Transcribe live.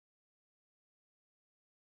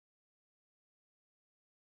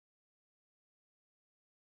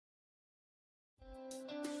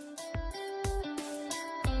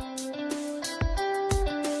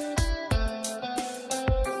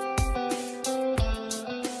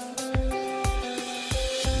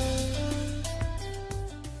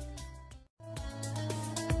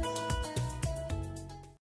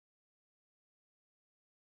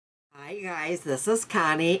Hey guys, this is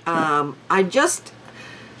Connie. I'm just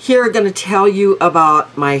here going to tell you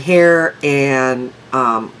about my hair and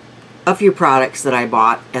a few products that I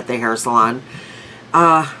bought at the hair salon.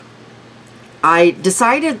 I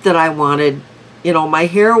decided that I wanted, my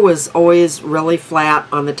hair was always really flat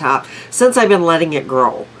on the top. Since I've been letting it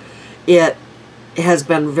grow, it has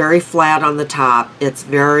been very flat on the top. It's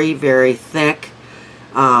very, very thick.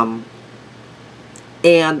 And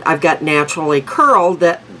I've got naturally curled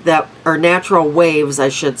that are natural waves, I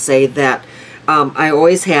should say, that I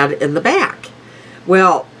always had in the back.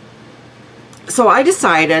 Well, so I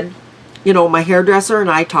decided, my hairdresser and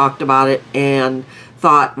I talked about it and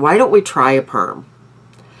thought, why don't we try a perm?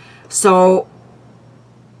 So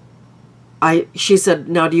she said,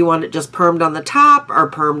 now do you want it just permed on the top or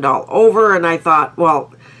permed all over? And I thought,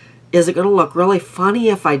 well, is it going to look really funny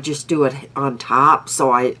if I just do it on top?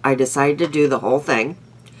 So I decided to do the whole thing.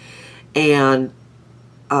 And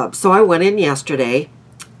so I went in yesterday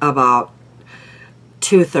about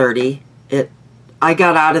 2:30. I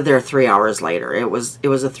got out of there 3 hours later. It was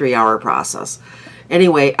a 3-hour process.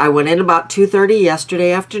 Anyway, I went in about 2:30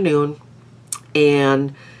 yesterday afternoon,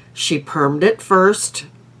 and she permed it first.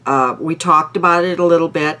 We talked about it a little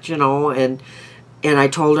bit, and I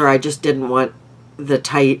told her I just didn't want the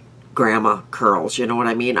tight grandma curls, you know what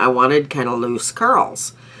I mean? I wanted kind of loose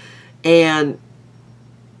curls. And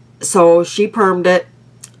so she permed it,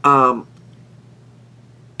 and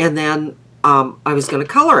then I was going to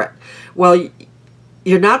color it. Well,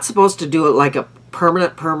 you're not supposed to do it like a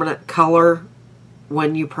permanent color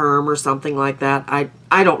when you perm or something like that. I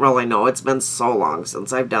don't really know. It's been so long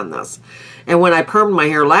since I've done this. And when I permed my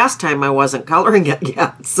hair last time, I wasn't coloring it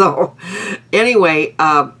yet. So anyway,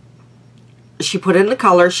 she put in the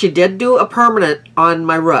color. She did do a permanent on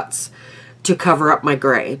my roots to cover up my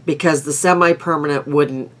gray, because the semi-permanent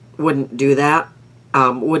wouldn't do that.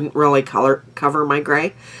 Wouldn't really cover my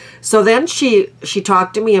gray. So then she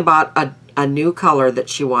talked to me about a new color that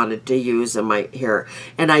she wanted to use in my hair,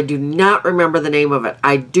 and I do not remember the name of it.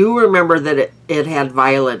 I do remember that it had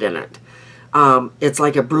violet in it. It's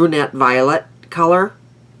like a brunette violet color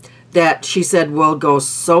that she said will go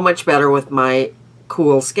so much better with my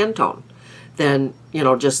cool skin tone than,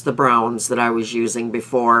 just the browns that I was using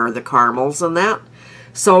before, the caramels and that.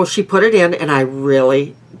 So she put it in, and I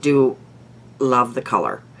really do love the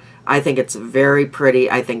color. I think it's very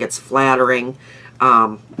pretty. I think it's flattering.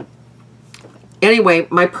 Anyway,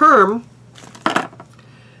 my perm,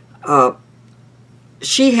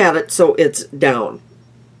 she had it so it's down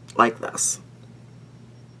like this.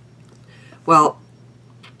 Well,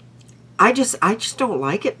 I just don't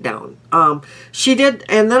like it down. She did,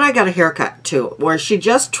 and then I got a haircut too, where she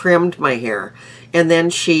just trimmed my hair, and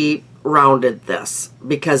then she rounded this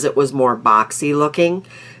because it was more boxy looking.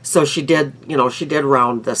 So she did, she did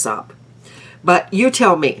round this up. But you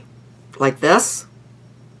tell me, like this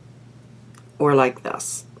or like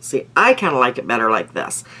this? See, I kind of like it better like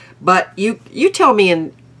this. But you tell me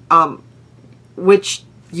in which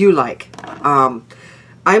you like.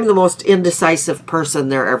 I'm the most indecisive person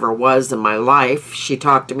there ever was in my life. She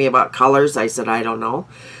talked to me about colors. I said, I don't know.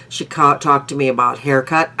 She talked to me about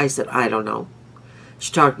haircut. I said, I don't know.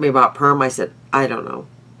 She talked to me about perm. I said, I don't know.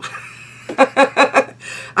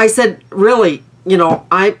 I said, really,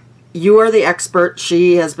 you are the expert.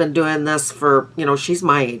 She has been doing this for, she's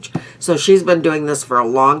my age. So she's been doing this for a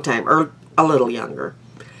long time, or a little younger.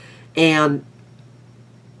 And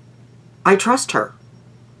I trust her.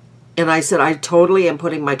 And I said, I totally am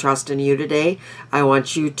putting my trust in you today. I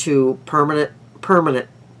want you to perm it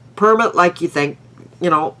like you think,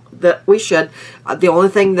 that we should. The only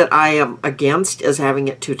thing that I am against is having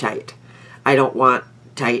it too tight. I don't want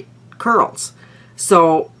tight curls.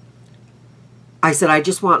 So I said, I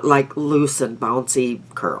just want like loose and bouncy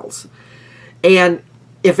curls. And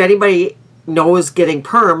if anybody knows getting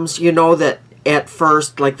perms, you know that at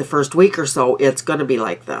first, like the first week or so, it's going to be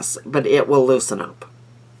like this, but it will loosen up.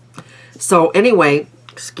 So anyway,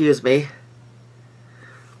 excuse me,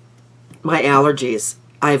 my allergies.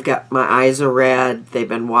 I've got, my eyes are red, they've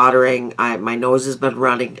been watering, my nose has been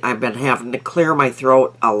running, I've been having to clear my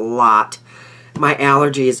throat a lot. My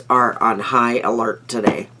allergies are on high alert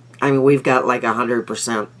today. I mean, we've got like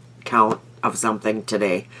 100% count of something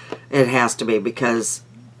today. It has to be, because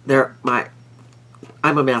I'm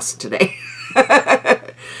a mess today.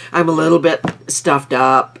 I'm a little bit stuffed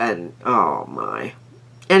up, and oh my.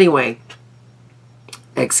 Anyway,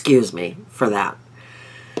 excuse me for that.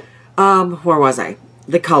 Where was I?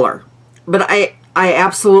 The color. But I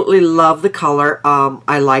absolutely love the color.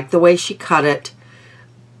 I like the way she cut it.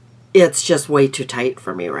 It's just way too tight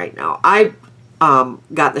for me right now.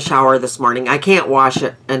 got in the shower this morning. I can't wash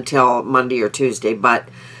it until Monday or Tuesday, but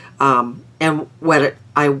and wet it.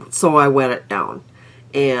 I wet it down,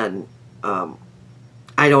 and I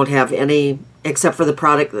don't have any except for the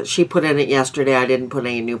product that she put in it yesterday. I didn't put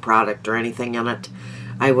any new product or anything in it.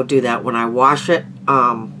 I will do that when I wash it.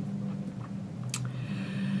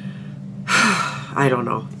 I don't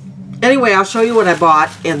know. Anyway, I'll show you what I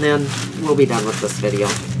bought, and then we'll be done with this video.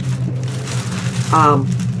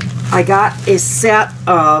 I got a set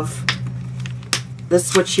of, this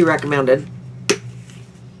is what she recommended.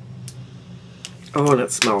 Oh, and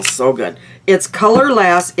it smells so good. It's Color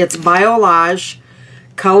Last, it's Biolage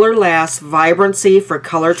Color Last Vibrancy for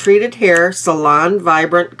color treated hair, Salon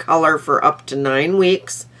Vibrant Color for up to 9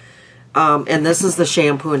 weeks. And this is the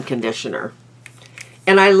shampoo and conditioner.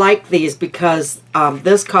 And I like these because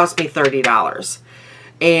this cost me $30.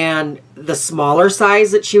 And the smaller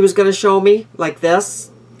size that she was going to show me, like this,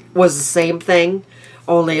 was the same thing,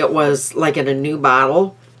 only it was like in a new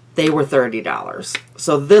bottle. They were $30.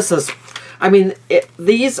 So this is, I mean,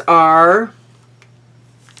 these are,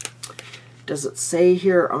 does it say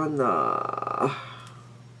here on the,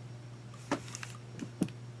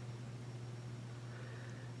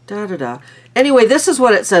 Anyway, this is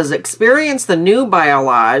what it says. Experience the new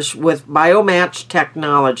Biolage with Biomatch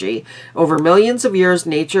technology. Over millions of years,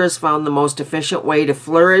 nature has found the most efficient way to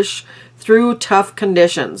flourish through tough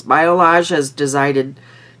conditions. Biolage has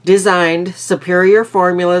designed superior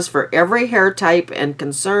formulas for every hair type and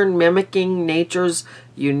concern, mimicking nature's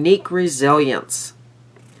unique resilience.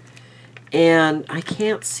 And I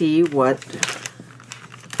can't see what...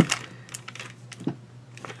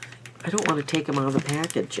 I don't want to take them out of the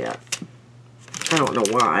package yet. I don't know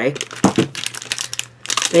why.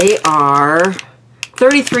 They are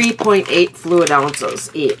 33.8 fluid ounces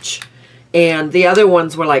each. And the other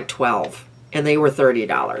ones were like 12. And they were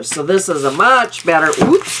 $30. So this is a much better,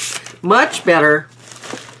 much better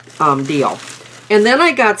deal. And then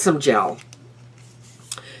I got some gel.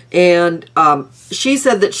 And she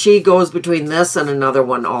said that she goes between this and another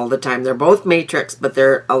one all the time. They're both Matrix, but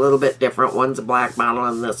they're a little bit different. One's a black bottle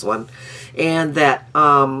and this one. And that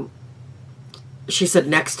she said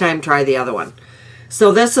next time try the other one.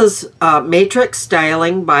 So this is Matrix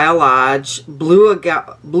Styling Biolage Blue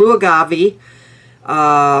Agave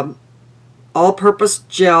All-Purpose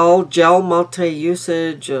Gel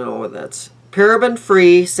Multi-Usage. Oh, that's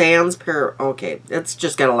paraben-free, sans okay, it's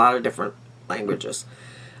just got a lot of different languages.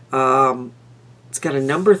 It's got a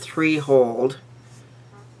number 3 hold,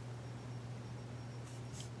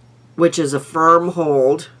 which is a firm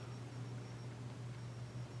hold.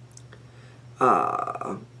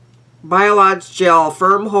 Biolage Gel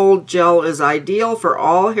Firm Hold Gel is ideal for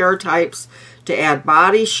all hair types to add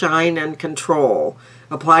body, shine, and control.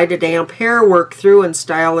 Apply to damp hair, work through, and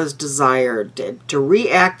style as desired. To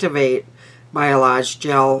reactivate Biolage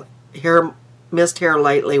Gel, mist hair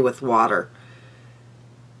lightly with water.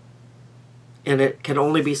 And it can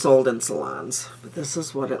only be sold in salons. But this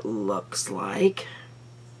is what it looks like.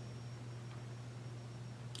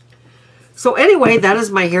 So anyway, that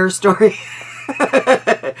is my hair story.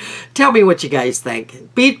 Tell me what you guys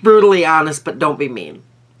think. Be brutally honest, but don't be mean.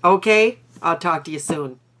 Okay? I'll talk to you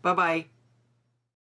soon. Bye-bye.